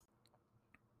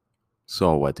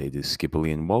Salve de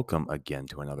Scipoli, and welcome again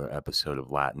to another episode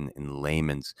of Latin in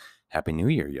Layman's. Happy New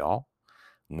Year, y'all.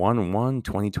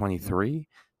 1/1/2023.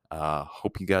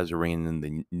 Hope you guys are ringing in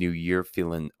the new year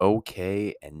feeling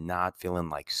okay and not feeling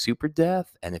like super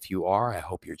death. And if you are, I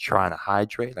hope you're trying to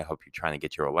hydrate. I hope you're trying to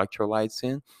get your electrolytes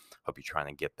in. Hope you're trying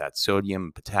to get that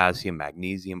sodium, potassium,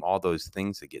 magnesium, all those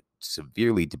things that get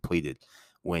severely depleted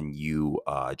when you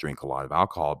drink a lot of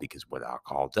alcohol, because what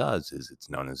alcohol does is it's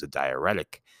known as a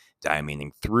diuretic. Dia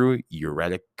meaning through,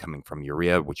 uretic coming from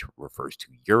urea, which refers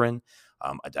to urine.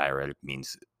 A diuretic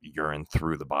means urine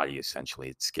through the body, essentially.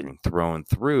 It's getting thrown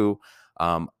through,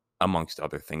 amongst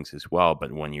other things as well.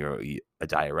 But when you're a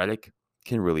diuretic,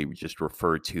 can really just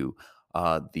refer to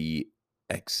the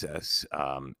excess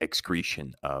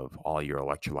excretion of all your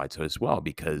electrolytes as well,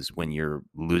 because when you're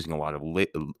losing a lot of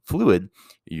fluid,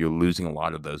 you're losing a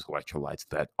lot of those electrolytes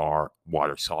that are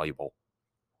water soluble.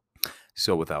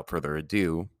 So without further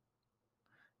ado,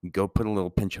 go put a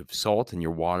little pinch of salt in your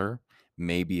water.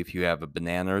 Maybe if you have a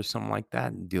banana or something like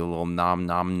that, do a little nom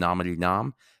nom nomity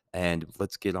nom. And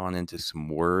let's get on into some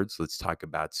words. Let's talk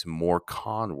about some more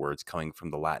con words coming from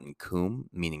the Latin cum,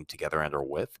 meaning together and or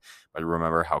with. But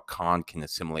remember how con can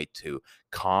assimilate to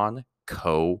con,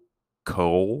 col,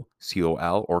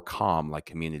 C-O-L, or com like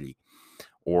community,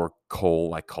 or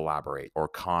col like collaborate, or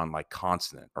con like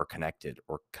consonant or connected,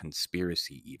 or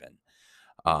conspiracy even.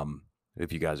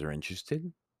 If you guys are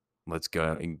interested, let's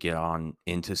go and get on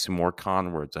into some more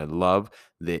con words. I love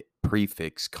the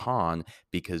prefix con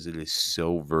because it is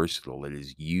so versatile. It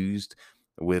is used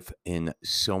within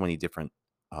so many different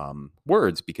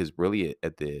words, because really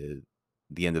at the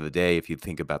end of the day, if you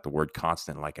think about the word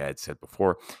constant, like I had said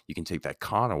before, you can take that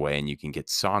con away and you can get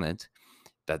sonant.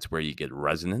 That's where you get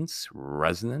resonance,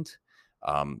 resonant,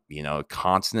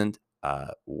 consonant.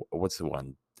 What's the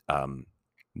one? Um,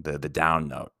 the down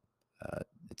note.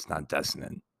 It's not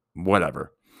dissonant.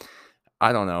 Whatever.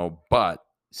 I don't know, but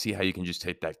see how you can just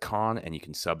take that con and you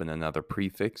can sub in another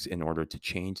prefix in order to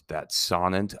change that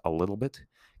sonant a little bit,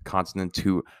 consonant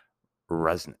to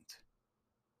resonant.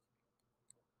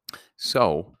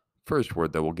 So, first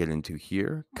word that we'll get into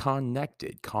here,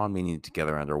 connected. Con meaning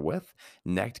together and or with.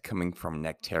 Nect coming from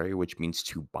nectare, which means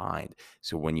to bind.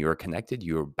 So when you are connected,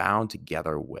 you are bound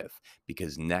together with,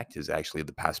 because nect is actually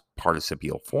the past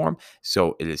participial form.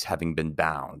 So it is having been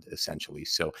bound, essentially.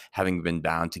 So having been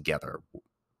bound together,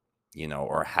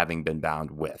 or having been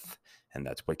bound with. And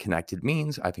that's what connected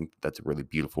means. I think that's a really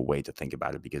beautiful way to think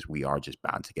about it, because we are just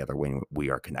bound together when we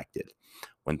are connected.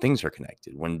 When things are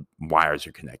connected, when wires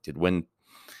are connected, when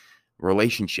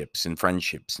relationships and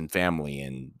friendships and family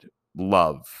and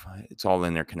love, it's all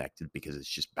interconnected because it's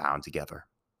just bound together.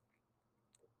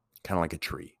 Kind of like a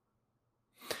tree.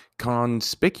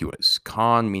 Conspicuous.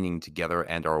 Con meaning together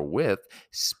and or with.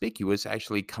 Spicuous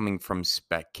actually coming from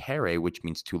specere, which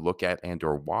means to look at and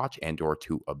or watch and or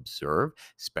to observe.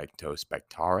 Specto,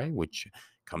 spectare, which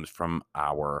comes from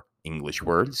our English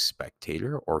words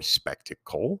spectator or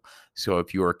spectacle. So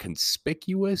if you are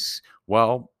conspicuous,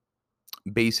 well,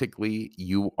 basically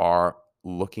you are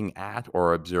looking at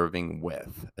or observing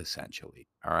with, essentially.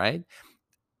 All right.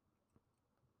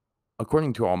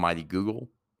 According to Almighty Google,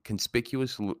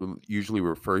 conspicuous usually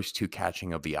refers to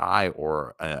catching of the eye,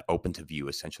 or open to view,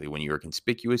 essentially. When you're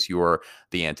conspicuous, you're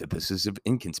the antithesis of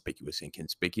inconspicuous.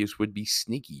 Inconspicuous would be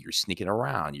sneaky. You're sneaking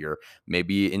around. You're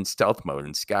maybe in stealth mode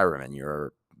in Skyrim and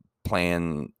you're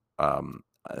playing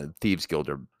Thieves Guild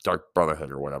or Dark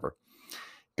Brotherhood or whatever.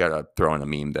 Gotta throw in a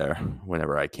meme there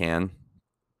whenever I can.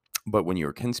 But when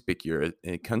you're conspicuous,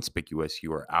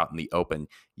 you are out in the open.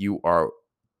 You are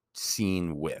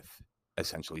seen with,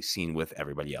 essentially seen with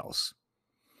everybody else.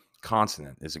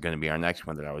 Consonant is going to be our next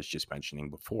one that I was just mentioning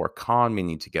before. Con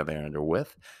meaning together and or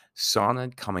with.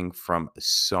 Sonant coming from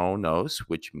sonos,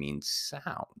 which means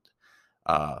sound.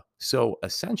 So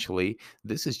essentially,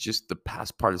 this is just the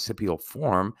past participial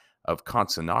form of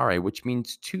consonare, which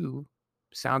means to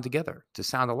sound together, to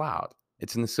sound aloud.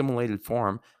 It's an assimilated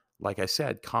form. Like I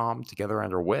said, com, together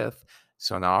and or with.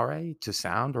 Sonare, to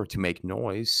sound or to make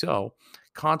noise. So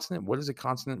consonant, what is a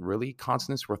consonant really?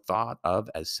 Consonants were thought of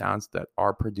as sounds that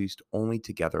are produced only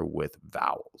together with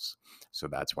vowels. So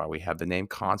that's why we have the name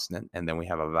consonant, and then we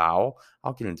have a vowel.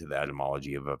 I'll get into the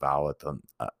etymology of a vowel at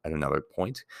another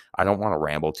point. I don't want to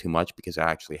ramble too much because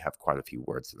I actually have quite a few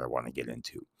words that I want to get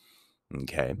into.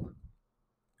 Okay.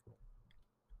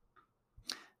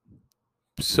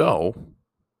 So,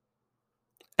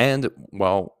 and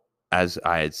well, as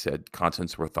I had said,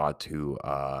 consonants were thought to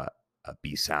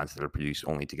be sounds that are produced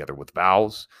only together with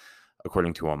vowels.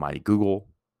 According to Almighty Google,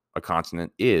 a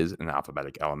consonant is an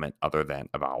alphabetic element other than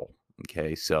a vowel.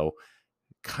 Okay, so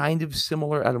kind of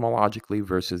similar etymologically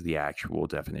versus the actual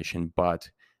definition, but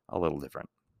a little different.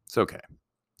 It's okay.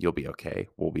 You'll be okay.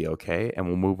 We'll be okay. And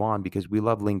we'll move on because we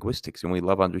love linguistics and we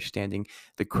love understanding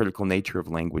the critical nature of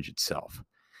language itself.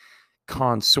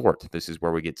 Consort. This is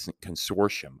where we get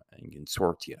consortium and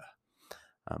consortia.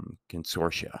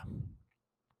 Consortia.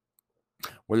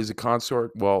 What is a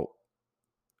consort? Well,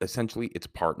 essentially, it's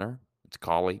partner, it's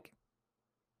colleague,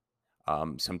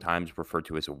 sometimes referred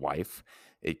to as a wife.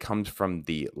 It comes from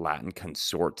the Latin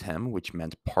consortem, which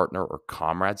meant partner or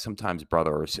comrade, sometimes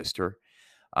brother or sister.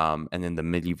 And in the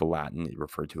medieval Latin, it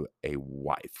referred to a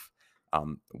wife.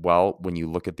 Well, when you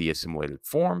look at the assimilated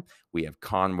form, we have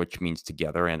con, which means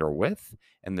together and or with,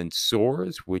 and then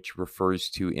sors, which refers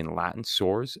to in Latin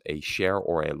sors, a share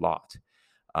or a lot.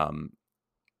 Um,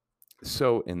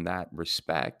 so in that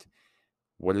respect,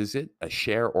 what is it? A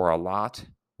share or a lot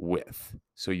with.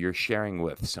 So you're sharing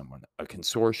with someone. A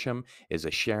consortium is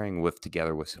a sharing with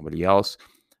together with somebody else,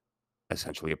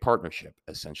 essentially a partnership,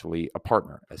 essentially a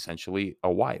partner, essentially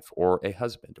a wife or a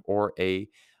husband or a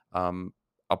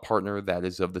partner that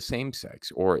is of the same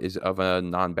sex or is of a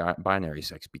non-binary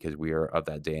sex because we are of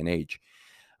that day and age.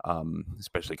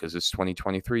 Especially because it's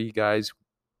 2023, you guys,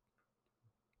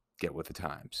 get with the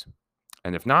times.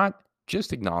 And if not,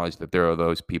 just acknowledge that there are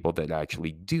those people that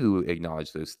actually do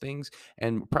acknowledge those things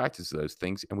and practice those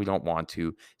things. And we don't want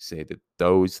to say that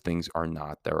those things are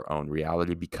not their own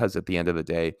reality because at the end of the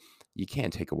day, you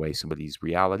can't take away somebody's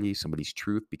reality, somebody's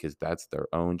truth, because that's their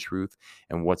own truth.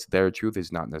 And what's their truth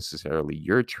is not necessarily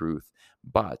your truth,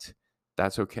 but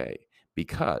that's okay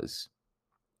because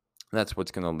that's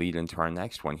what's going to lead into our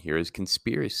next one here is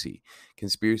conspiracy.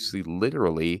 Conspiracy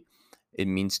literally it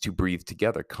means to breathe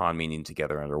together. Con meaning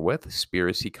together under with.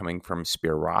 Spiracy coming from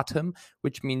spiratum,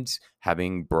 which means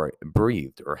having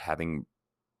breathed or having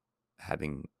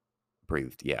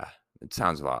breathed. Yeah, it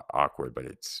sounds a lot awkward, but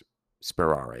it's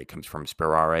spirare. It comes from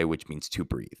spirare, which means to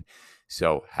breathe.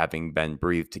 So having been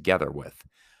breathed together with,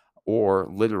 or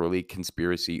literally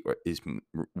conspiracy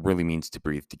really means to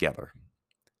breathe together.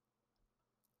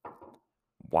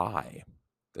 Why?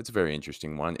 That's a very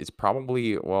interesting one. It's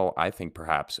probably, well, I think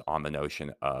perhaps on the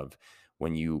notion of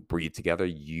when you breathe together,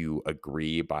 you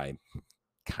agree by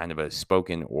kind of a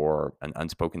spoken or an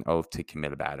unspoken oath to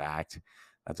commit a bad act.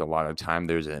 That's a lot of time.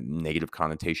 There's a negative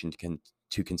connotation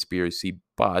to conspiracy,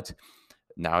 but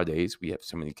nowadays we have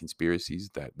so many conspiracies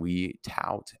that we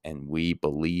tout and we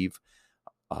believe,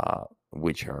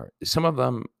 which are some of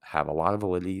them have a lot of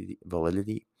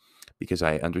validity because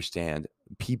I understand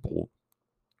people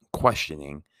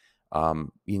questioning,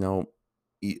 you know,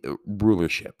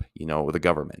 rulership, the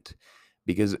government.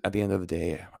 Because at the end of the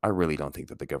day, I really don't think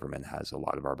that the government has a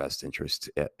lot of our best interests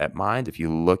at mind. If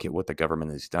you look at what the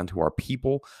government has done to our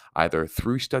people, either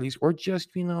through studies or just,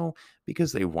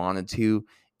 because they wanted to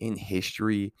in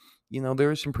history,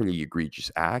 there are some pretty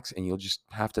egregious acts, and you'll just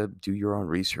have to do your own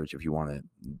research if you want to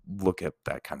look at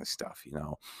that kind of stuff.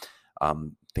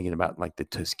 Thinking about like the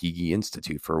Tuskegee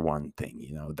Institute for one thing,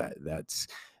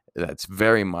 that's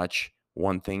very much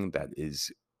one thing that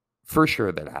is for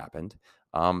sure that happened.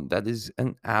 That is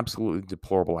an absolutely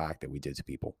deplorable act that we did to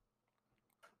people.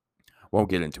 Won't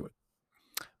get into it.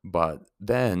 But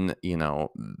then,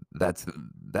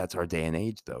 that's our day and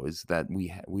age, though, is that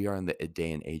we are in the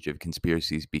day and age of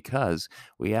conspiracies because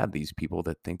we have these people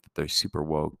that think that they're super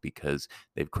woke because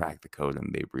they've cracked the code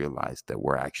and they've realized that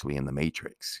we're actually in the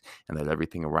matrix and that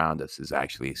everything around us is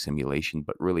actually a simulation,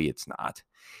 but really it's not.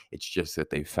 It's just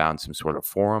that they found some sort of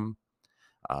forum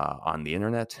on the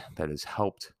internet that has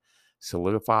helped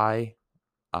solidify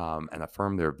and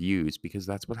affirm their views because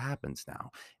that's what happens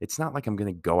now. It's not like I'm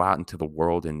going to go out into the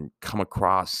world and come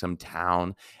across some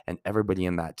town and everybody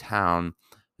in that town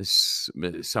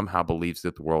somehow believes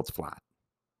that the world's flat.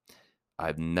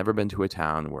 I've never been to a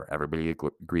town where everybody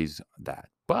agrees that.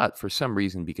 But for some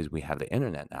reason, because we have the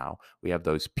internet now, we have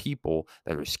those people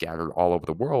that are scattered all over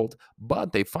the world,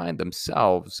 but they find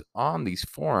themselves on these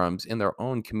forums in their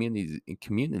own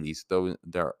communities, though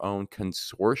their own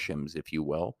consortiums, if you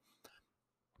will,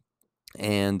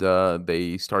 and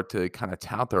they start to kind of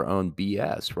tout their own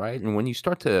BS, right? And when you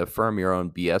start to affirm your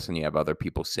own BS and you have other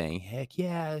people saying, heck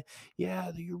yeah,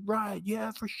 yeah, you're right,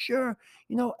 yeah, for sure,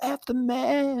 F the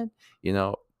man,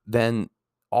 then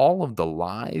all of the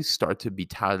lies start to be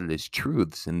touted as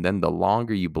truths. And then the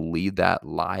longer you believe that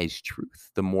lie is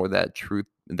truth, the more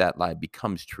that lie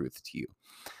becomes truth to you.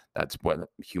 That's what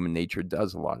human nature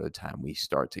does a lot of the time. We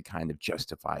start to kind of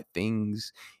justify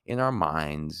things in our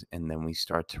minds and then we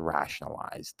start to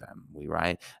rationalize them.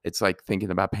 Right? It's like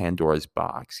thinking about Pandora's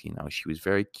box. She was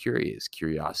very curious.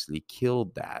 Curiosity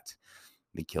killed that.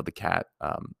 They killed the cat.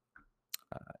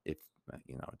 If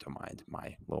don't mind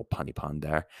my little punny pun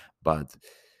there. But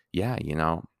yeah,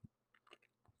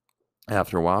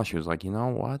 after a while, she was like, you know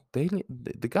what?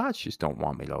 The gods just don't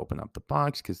want me to open up the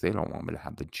box because they don't want me to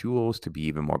have the jewels to be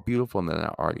even more beautiful than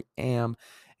I already am.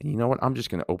 And you know what? I'm just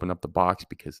going to open up the box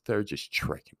because they're just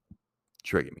tricking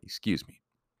me. Excuse me.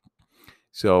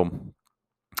 So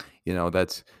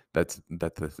that's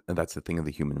the thing of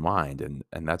the human mind,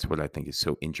 and that's what I think is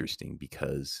so interesting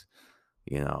because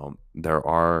there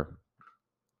are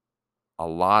a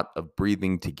lot of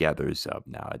breathing togethers up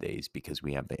nowadays because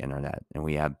we have the internet and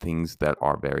we have things that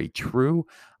are very true,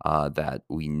 that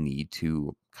we need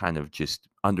to kind of just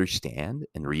understand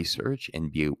and research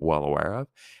and be well aware of.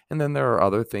 And then there are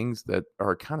other things that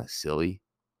are kind of silly,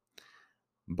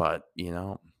 but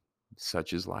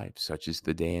such is life, such is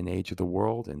the day and age of the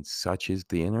world, and such is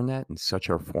the internet, and such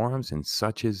are forums, and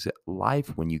such is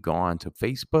life when you go on to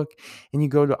Facebook and you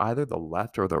go to either the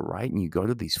left or the right, and you go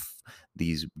to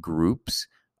these groups,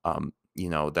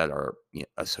 that are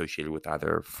associated with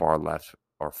either far left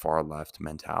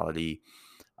mentality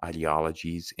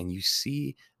ideologies, and you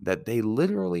see that they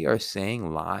literally are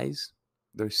saying lies.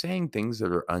 They're saying things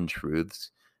that are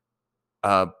untruths.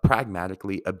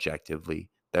 Pragmatically, objectively,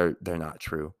 they're not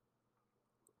true.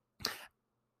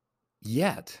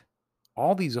 Yet,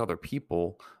 all these other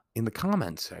people in the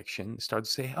comment section start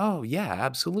to say, "Oh, yeah,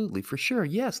 absolutely, for sure.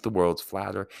 Yes, the world's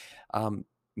flatter."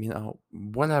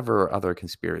 Whatever other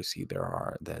conspiracy there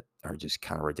are that are just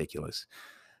kind of ridiculous.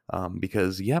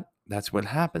 Because, yep, that's what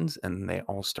happens, and they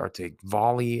all start to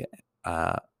volley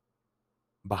uh,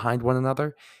 behind one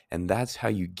another, and that's how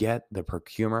you get the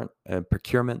procurement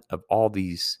of all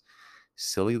these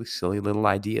silly, silly little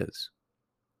ideas.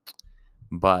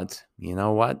 But you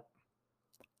know what?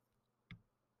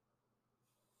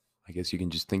 I guess you can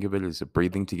just think of it as a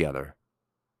breathing together.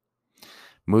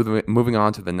 Moving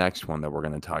on to the next one that we're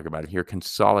going to talk about here.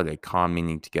 Consolidate, con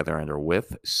meaning together and or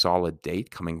with.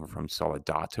 Solidate, coming from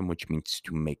solidatum, which means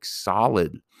to make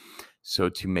solid. So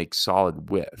to make solid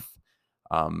with.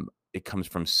 It comes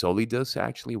from solidus,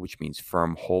 actually, which means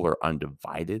firm, whole, or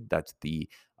undivided. That's the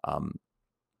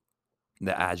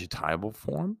adjectival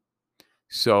form.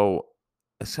 So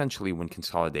essentially, when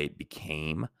consolidate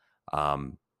became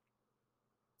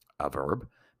a verb,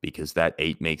 because that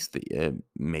eight makes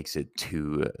it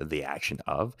to the action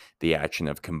of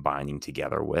combining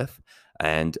together with,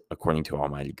 and according to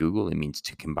Almighty Google, it means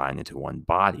to combine into one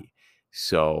body.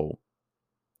 So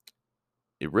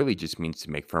it really just means to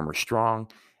make firm or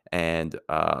strong, and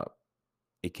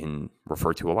it can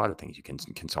refer to a lot of things. You can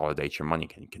consolidate your money, you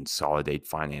can consolidate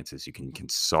finances, you can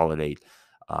consolidate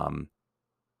um,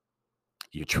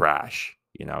 your trash.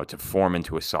 To form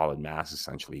into a solid mass.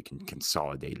 Essentially, you can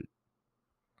consolidate it.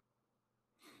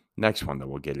 Next one that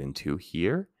we'll get into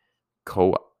here,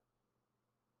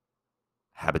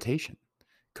 cohabitation.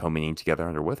 Co meaning together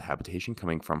under with, habitation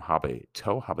coming from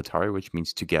habitare, which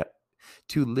means to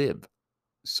live.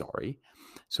 Sorry.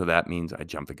 So that means I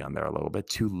jumped the gun there a little bit.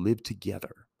 To live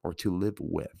together or to live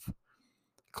with.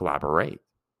 Collaborate,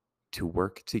 to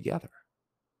work together.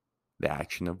 The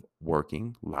action of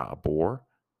working, labor,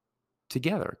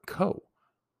 together, co.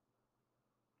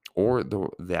 Or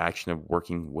the action of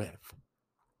working with.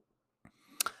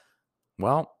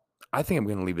 Well, I think I'm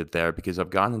going to leave it there because I've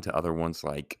gone into other ones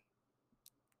like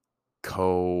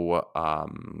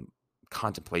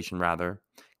contemplation, rather,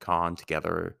 con,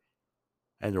 together,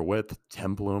 and or with,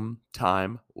 templum,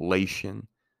 time, lation,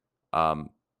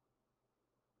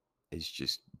 is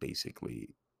just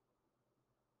basically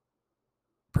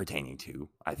pertaining to,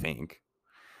 I think.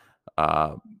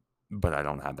 Uh, but I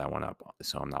don't have that one up,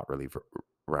 so I'm not really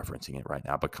referencing it right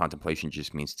now. But contemplation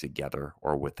just means together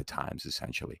or with the times,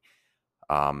 essentially.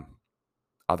 Um,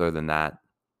 Other than that,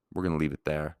 we're going to leave it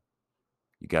there.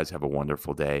 You guys have a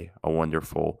wonderful day, a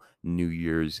wonderful New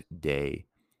Year's Day.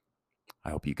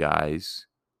 I hope you guys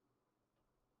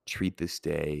treat this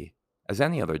day as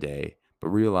any other day, but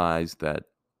realize that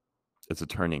it's a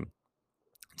turning.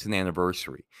 It's an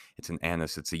anniversary. It's an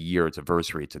annus. It's a year. It's a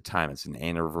versary. It's a time. It's an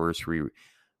anniversary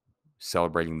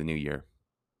celebrating the new year.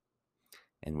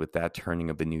 And with that turning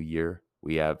of the new year,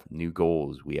 we have new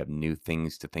goals. We have new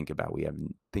things to think about. We have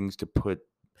things to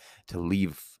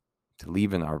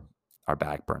leave in our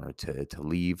back burner, to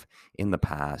leave in the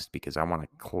past, because I want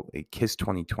to kiss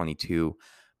 2022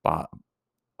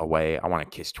 away. I want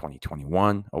to kiss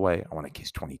 2021 away. I want to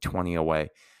kiss 2020 away.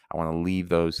 I want to leave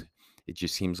those. It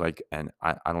just seems like, and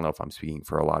I don't know if I'm speaking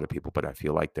for a lot of people, but I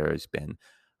feel like there has been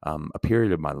a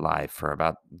period of my life for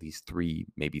about these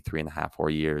maybe 3.5, 4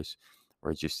 years,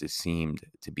 where it seemed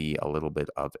to be a little bit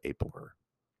of a blur.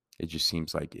 It just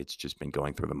seems like it's just been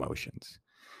going through the motions.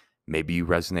 Maybe you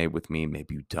resonate with me,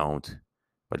 maybe you don't.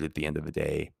 But at the end of the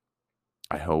day,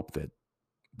 I hope that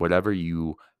whatever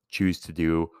you choose to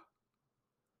do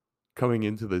coming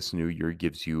into this new year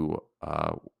gives you,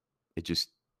 it just,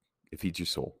 it feeds your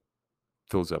soul,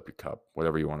 fills up your cup,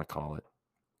 whatever you want to call it.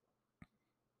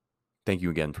 Thank you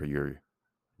again for your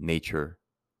nature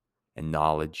and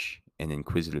knowledge and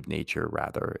inquisitive nature,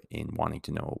 rather, in wanting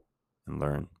to know and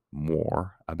learn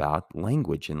more about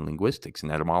language and linguistics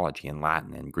and etymology and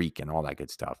Latin and Greek and all that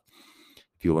good stuff.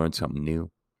 If you learned something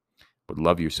new, would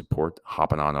love your support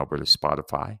hopping on over to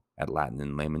Spotify at Latin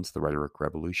and Layman's, The Rhetoric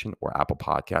Revolution, or Apple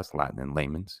Podcasts, Latin and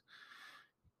Layman's,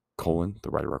 The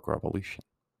Rhetoric Revolution.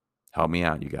 Help me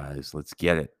out, you guys. Let's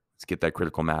get it. Let's get that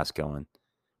critical mass going.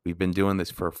 We've been doing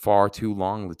this for far too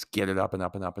long. Let's get it up and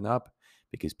up and up and up,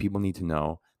 because people need to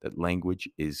know that language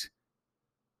is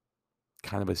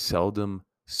kind of a seldom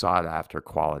sought after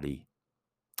quality.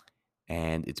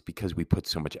 And it's because we put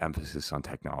so much emphasis on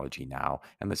technology now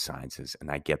and the sciences. And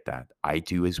I get that. I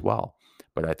do as well.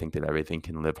 But I think that everything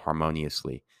can live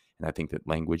harmoniously. And I think that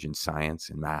language and science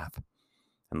and math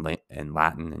and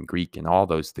Latin and Greek and all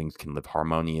those things can live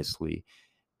harmoniously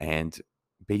and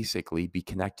basically be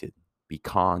connected, be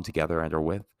con together and or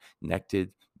with,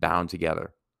 connected, bound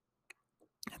together.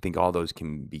 I think all those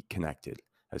can be connected,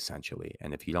 essentially.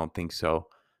 And if you don't think so,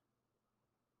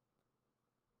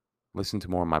 listen to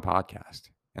more of my podcast,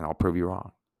 and I'll prove you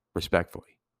wrong.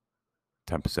 Respectfully,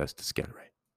 Tempest Skitteray.